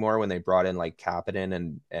matter anymore when they brought in like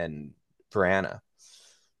Kapanen and Verana,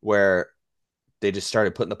 where they just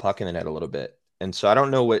started putting the puck in the net a little bit. And so I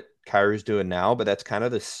don't know what Kyrie's doing now, but that's kind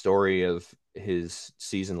of the story of his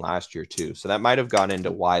season last year too. So that might have gone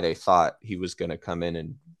into why they thought he was going to come in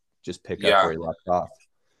and just pick up yeah. where he left off.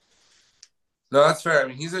 No, that's fair. I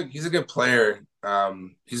mean, he's a good player.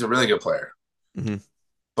 He's a really good player. Mm-hmm.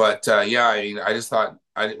 But yeah, I mean, I just thought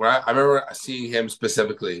I remember seeing him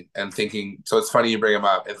specifically and thinking. So it's funny you bring him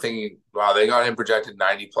up and thinking, wow, they got him projected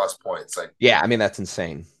 90 plus points. Like, Yeah, I mean that's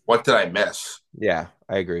insane. what did I miss Yeah,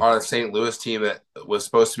 I agree. on a St. Louis team that was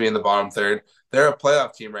supposed to be in the bottom third? They're a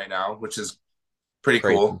playoff team right now, which is pretty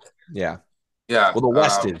Crazy. cool. Yeah. Yeah, Well, the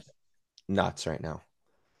West is nuts right now.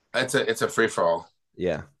 it's a free for all,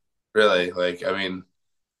 Yeah. really. Like, I mean,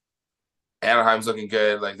 Anaheim's looking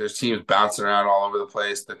good. Like, there's teams bouncing around all over the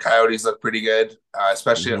place. The Coyotes look pretty good,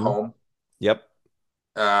 especially at Mm-hmm. home. Yep.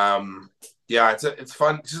 Um, yeah, it's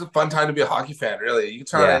fun. It's just a fun time to be a hockey fan. Really, you can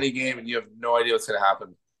turn on Yeah. any game and you have no idea what's going to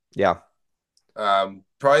happen. Yeah.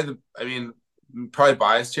 I mean, probably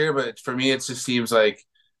biased here, but for me, it just seems like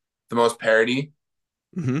the most parity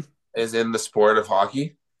Mm-hmm. is in the sport of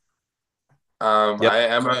hockey. Yep. I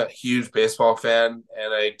am a huge baseball fan,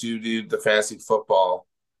 and I do the fantasy football,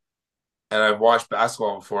 and I've watched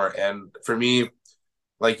basketball before. And for me,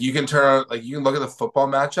 like you can turn on, like you can look at the football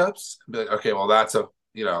matchups and be like, okay, well, that's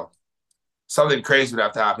something crazy would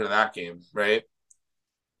have to happen in that game, right?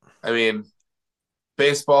 I mean,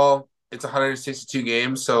 baseball, it's 162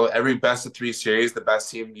 games, so every best of three series, the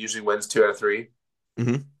best team usually wins two out of three,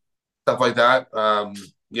 Mm-hmm. stuff like that.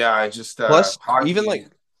 Yeah, I just Plus, hockey.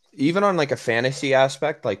 even on like a fantasy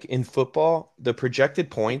aspect, like in football, the projected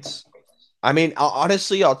points. I mean,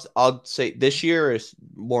 honestly, I'll say this year is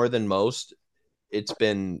more than most. It's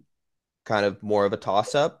been kind of more of a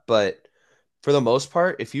toss up, but for the most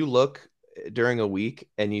part, if you look during a week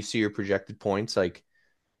and you see your projected points, like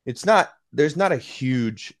there's not a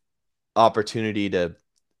huge opportunity to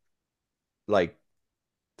like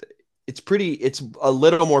it's a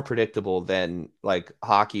little more predictable than like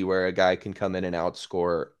hockey where a guy can come in and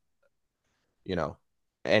outscore, you know,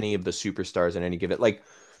 any of the superstars in any given like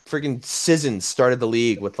freaking Sissons started the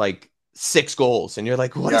league with like 6 goals and you're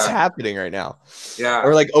like what is Yeah, happening right now? Or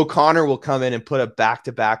yeah, like O'Connor will come in and put a back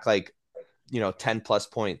to back like 10 plus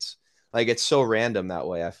points. Like it's so random that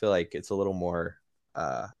way. I feel like it's a little more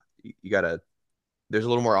you gotta there's a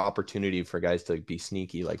little more opportunity for guys to be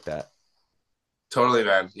sneaky like that. totally,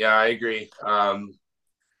 man. Yeah, I agree. I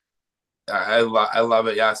love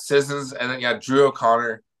it. Yeah, Sissons and then yeah, Drew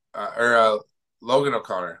O'Connor or Logan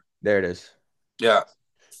O'Connor. There it is. Yeah,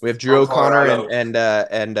 We have Drew on O'Connor Colorado. and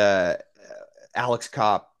Alex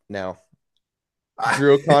Kopp now.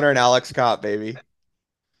 Drew O'Connor and Alex Kopp, baby.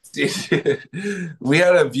 We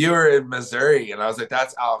had a viewer in Missouri, and I was like,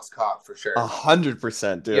 "That's Alex Cobb for sure."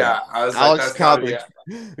 100%, dude. Yeah, I was like, Alex "That's got to Kopp, be a it."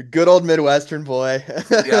 good old Midwestern boy.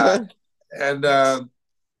 Yeah, and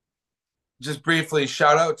just briefly,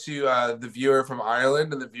 shout out to the viewer from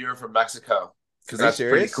Ireland and the viewer from Mexico because Are you that's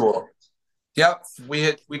pretty serious? cool. Yep,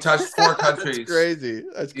 we touched four That's countries. crazy.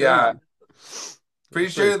 That's Yeah, crazy. pretty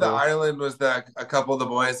That's pretty sure the cool. Ireland was a couple of the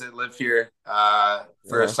boys that live here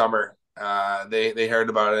for a Uh-huh. summer. They heard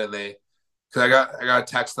about it and they because I got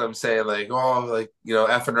to text them saying like, oh, like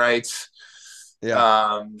effing rights. Yeah.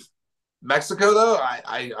 Um, Mexico though,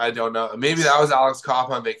 I don't know. Maybe that was Alex Kopp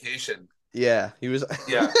on vacation. Yeah. He was.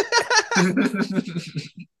 Yeah.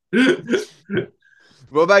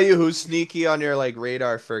 What about you? Who's sneaky on your like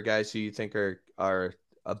radar for guys who you think are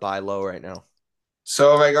a buy low right now?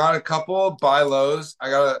 So I got a couple buy lows. I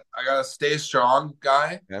got a stay strong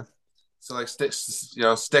guy. Yeah. So like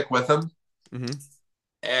stick with him. Mm-hmm.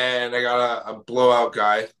 And I got a blowout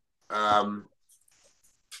guy. Um,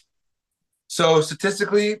 so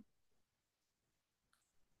statistically,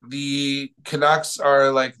 the Canucks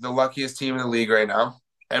are like the luckiest team in the league right now.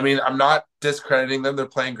 I mean, I'm not discrediting them. They're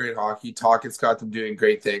playing great hockey. Talkett's got them doing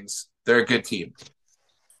great things. They're a good team.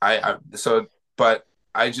 but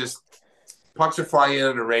I just pucks are flying in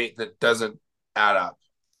at a rate that doesn't add up.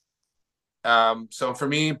 So for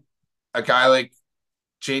me, a guy like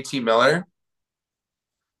JT Miller,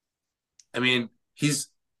 I mean, he's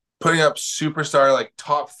putting up superstar like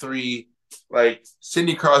top three, like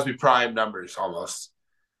Sidney Crosby prime numbers almost.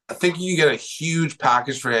 I think you get a huge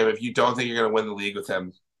package for him if you don't think you're going to win the league with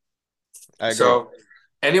him. I agree. So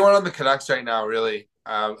anyone on the Canucks right now, really,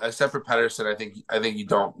 except for Pedersen, I think you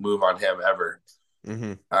don't move on him ever.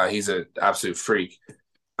 Mm-hmm. He's an absolute freak.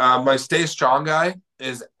 My stay strong guy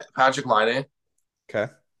is Patrick Laine.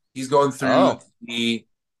 Okay. He's going through Oh, the,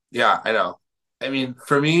 yeah, I know. I mean,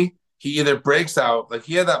 for me, he either breaks out, like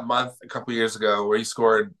he had that month a couple years ago where he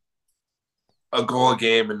scored a goal a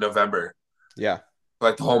game in November, yeah.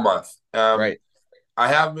 like the whole month. Right. I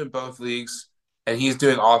have him in both leagues, and he's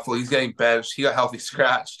doing awful. He's getting benched. He got healthy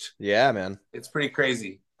scratched. Yeah, man. It's pretty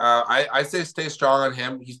crazy. I say stay strong on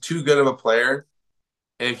him. He's too good of a player,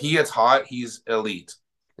 and if he gets hot, he's elite.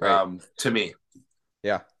 Right. To me.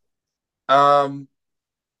 Yeah. Um,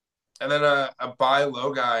 and then a buy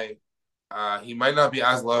low guy. He might not be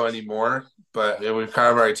as low anymore, but we've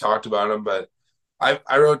kind of already talked about him. But I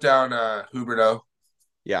wrote down Huberto.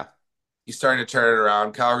 Yeah. He's starting to turn it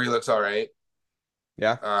around. Calgary looks all right.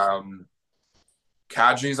 Yeah. Um,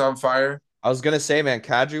 Kadri's on fire. I was gonna say, man,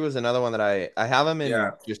 Kadri was another one that I have him Yeah,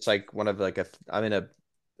 in just like one of like a I'm in a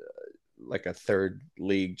like a third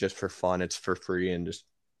league just for fun. It's for free and just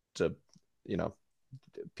to you know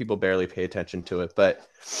people barely pay attention to it, but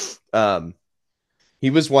um he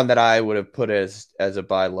was one that I would have put as a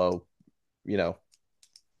buy low, you know,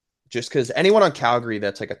 just because anyone on Calgary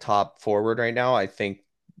that's like a top forward right now, I think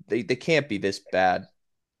they can't be this bad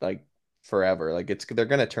like forever. Like it's they're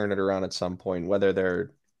gonna turn it around at some point, whether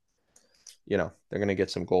they're gonna get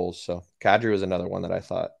some goals. So Kadri was another one that I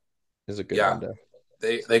thought is a good yeah. one to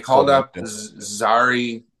They hold called on up to.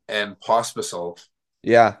 Zari and Pospisil,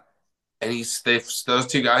 Yeah, and they've those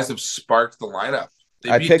two guys have sparked the lineup. They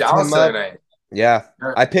I beat picked Dallas him the other up. night. Yeah,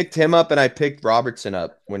 I picked him up and I picked Robertson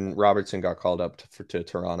up when Robertson got called up to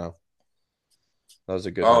Toronto. That was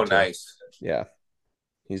a good Oh, one too. nice. Yeah,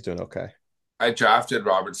 he's doing okay. I drafted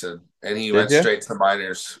Robertson, and he Did went you? straight to the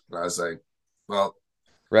minors. And I was like, well,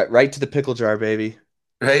 Right to the pickle jar, baby.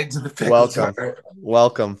 right to the pickle jar. Welcome,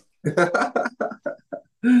 welcome.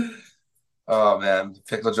 Oh man, the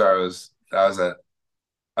pickle jar was that was an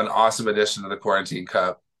awesome addition to the quarantine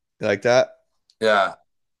cup. You like that? Yeah,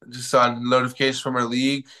 just saw a notification from our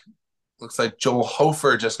league. Looks like Joel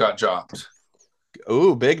Hofer just got dropped.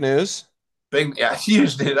 Ooh, big news. Big, yeah,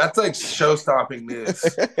 huge news. That's like show-stopping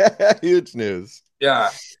news. Huge news. Yeah,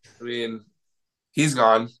 I mean, he's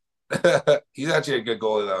gone. He's actually a good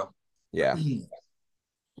goalie though. Yeah.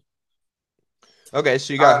 Okay,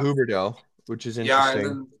 so you got Uh, Huberdeau, which is yeah, and interesting,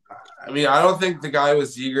 then I mean, I don't think the guy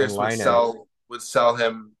with and Zegers Line. would sell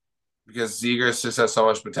him because Zegers just has so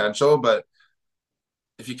much potential. But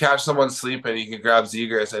if you catch someone sleeping, you can grab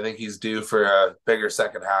Zegers. I think he's due for a bigger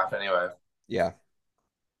second half anyway. Yeah.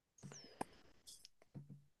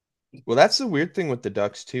 Well, that's the weird thing with the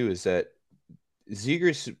Ducks too, is that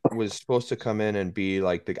Zegers was supposed to come in and be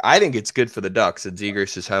like the. I think it's good for the Ducks that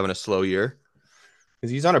Zegers is having a slow year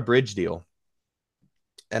because he's on a bridge deal,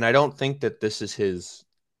 and I don't think that this is his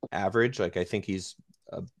average. Like I think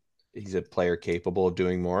a, he's a player capable of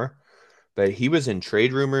doing more, but he was in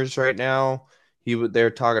trade rumors right now. They're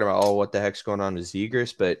talking about what the heck's going on with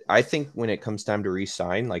Zegers, but I think when it comes time to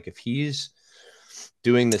re-sign, like if he's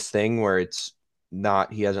doing this thing where it's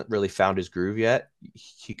not he hasn't really found his groove yet,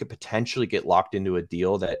 he could potentially get locked into a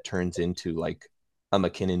deal that turns into like a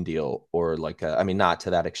McKinnon deal or like I mean not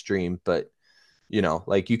to that extreme, but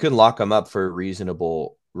like you can lock him up for a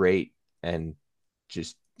reasonable rate and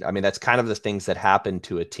just I mean that's kind of the things that happen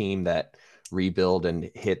to a team that rebuild and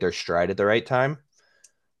hit their stride at the right time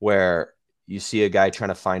where you see a guy trying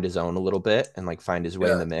to find his own a little bit and like find his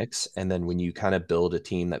way in Yeah. the mix and then when you kind of build a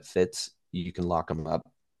team that fits you can lock him up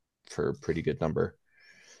for a pretty good number.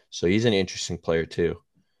 So he's an interesting player too.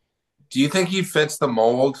 Do you think he fits the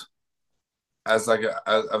mold as like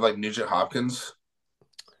of like Nugent Hopkins?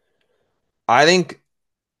 I think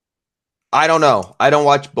I don't know. I don't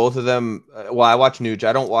watch both of them. Well, I watch Nuge.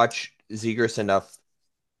 I don't watch Zegers enough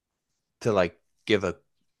to like give a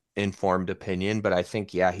informed opinion, but I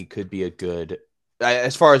think yeah, he could be a good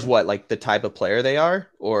as far as what like the type of player they are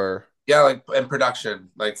or Yeah, like in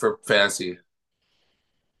production, like for fantasy.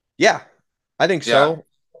 yeah, I think Yeah, so.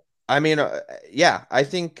 I mean, yeah, I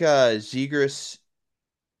think Zegers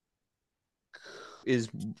is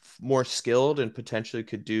more skilled and potentially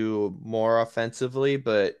could do more offensively,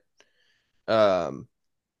 but um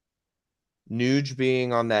Nuge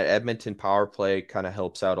being on that Edmonton power play kind of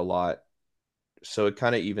helps out a lot. So it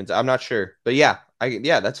kind of evens. I'm not sure, but yeah,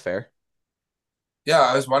 that's fair. Yeah,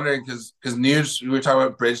 I was wondering because Nuge, we were talking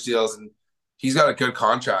about bridge deals, and he's got a good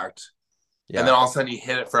contract, and Yeah. then all of a sudden he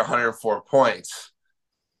hit it for 104 points.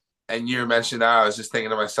 And you mentioned that, I was just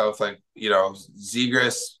thinking to myself, like,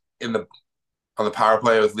 Zegras in the on the power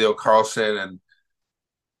play with Leo Carlson and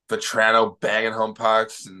Vetrano banging home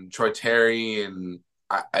pucks and Troy Terry, and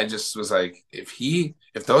I just was like,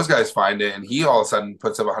 if those guys find it and he all of a sudden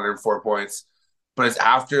puts up 104 points, but it's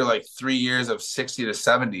after like 3 years of 60 to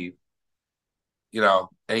 70, and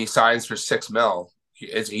he signs for 6 mil,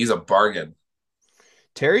 he's a bargain.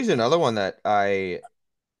 Terry's another one that I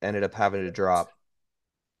ended up having to drop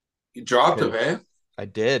He dropped him, because eh? I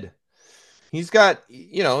did. He's got,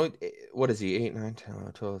 what is he? 8, 9, 10,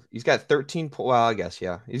 11, 12. He's got 13. Well, I guess,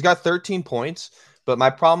 yeah. He's got 13 points. But my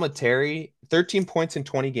problem with Terry, 13 points in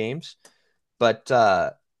 20 games, but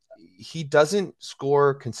he doesn't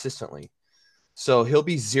score consistently. So he'll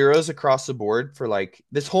be zeros across the board for like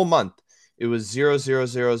this whole month. It was 0, 0,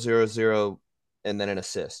 0, 0, 0, and then an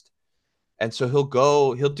assist. And so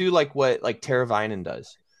he'll do like what like Teravainen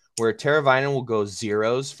does, where Teravainen will go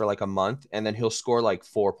zeros for like a month and then he'll score like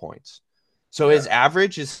 4 points. So his Yeah.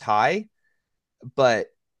 average is high, but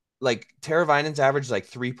like Teravainen's average is like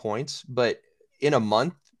 3 points, but in a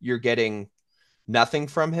month you're getting nothing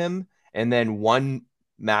from him, and then one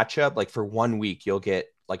matchup, like for 1 week, you'll get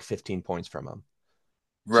like 15 points from him.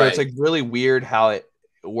 So it's Right. like really weird how it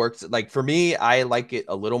works. Like for me, I like it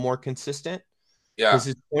a little more consistent because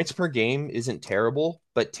Yeah. his points per game isn't terrible,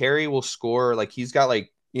 but Terry will score like he's got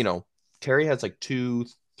like, Terry has like 2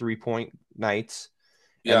 3 point nights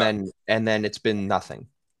and Yeah. then it's been nothing.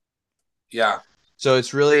 Yeah. So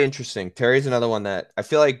it's really interesting. Terry's another one that I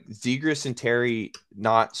feel like Zegras and Terry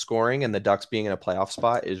not scoring and the Ducks being in a playoff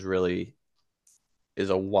spot is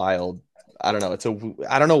a wild. I don't know.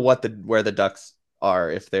 I don't know where the Ducks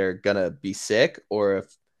are, if they're gonna be sick or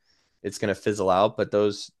if it's gonna fizzle out. But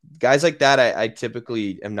those guys like that, I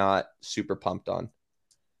typically am not super pumped on.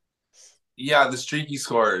 Yeah. The streaky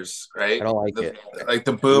scorers, I right? don't like The it. like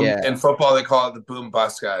the boom Yeah, in football, they call it the boom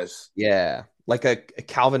bust guys. yeah. Like a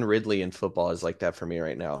Calvin Ridley in football is like that for me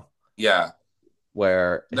right now, Yeah.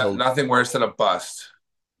 where Nothing worse than a bust.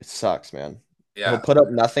 it sucks, man. He'll Yeah. put up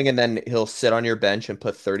nothing and then he'll sit on your bench and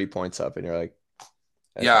put 30 points up, and you're like,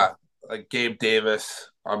 okay, Yeah. Like Gabe Davis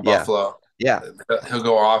on yeah, Buffalo. yeah, He'll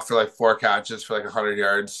go off for like 4 catches for like 100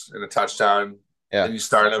 yards and a touchdown. yeah. And you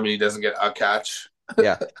start him and he doesn't get a catch.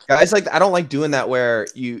 Yeah. Guys, like I don't like doing that where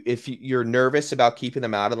you're nervous about keeping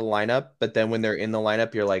them out of the lineup, but then when they're in the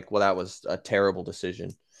lineup, you're like, well, that was a terrible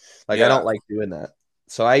decision. Like I don't Yeah. like doing that.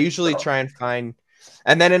 So I usually No. try and find,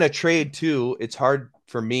 and then in a trade too, it's hard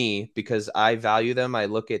for me because I value them. I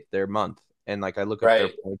look at their month and like I look at their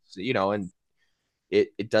Right. points, and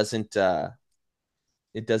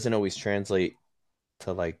it doesn't always translate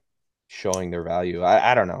to like showing their value.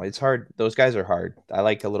 I don't know. It's hard. Those guys are hard. I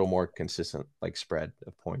like a little more consistent like spread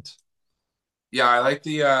of points. Yeah. I like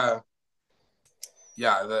the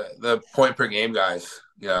point per game guys.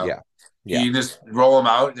 Yeah. Yeah. You just roll them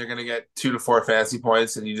out. They're going to get 2 to 4 fantasy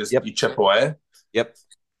points and Yep. you chip away. Yep.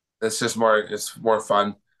 It's more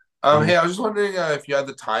fun. Mhm. Hey, I was just wondering if you had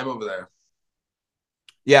the time over there.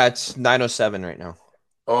 Yeah, it's 9:07 right now.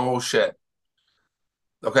 Oh, shit.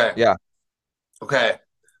 Okay. Yeah. Okay.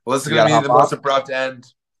 Well, this is You going to gotta be hop the most off. abrupt end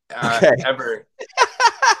Okay. ever.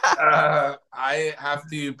 I have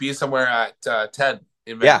to be somewhere at 10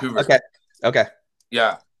 in Yeah. Vancouver. Okay. Okay.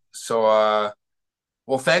 Yeah. So,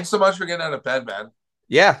 well, thanks so much for getting out of bed, man.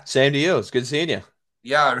 Yeah. Same to you. It's good seeing you.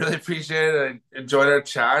 Yeah, I really appreciate it. I enjoyed our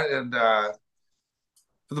chat. And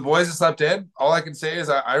for the boys that slept in, all I can say is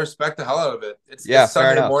I respect the hell out of it. Yeah. It's Fair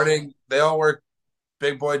Sunday enough. morning. They all work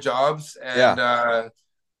big boy jobs, and Yeah.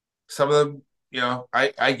 some of them,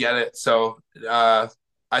 I get it. So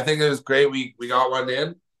I think it was great. We got one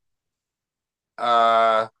in.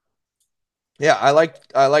 Uh, Yeah. I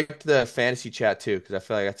liked the fantasy chat too because I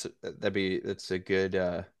feel like that's a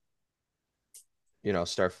good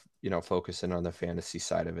start focusing on the fantasy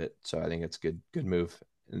side of it. So I think it's good move.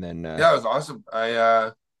 And then yeah, it was awesome.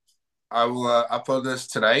 I will upload this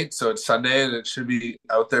tonight, so it's Sunday, and it should be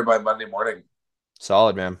out there by Monday morning.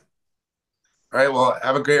 solid, man. All right. Well,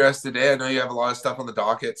 have a great rest of the day. I know you have a lot of stuff on the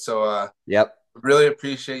docket, so Yep. really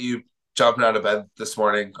appreciate you jumping out of bed this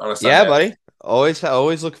morning on a Yeah, Sunday. buddy.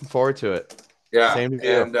 Always looking forward to it. Yeah, Same to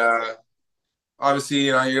you. and obviously,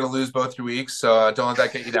 you're gonna lose both your weeks, so don't let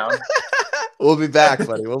that get you down. We'll be back,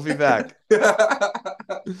 buddy. We'll be back. All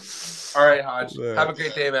right, Hodge. All Have right. a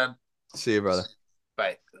great day, man. See you, brother.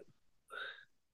 Bye.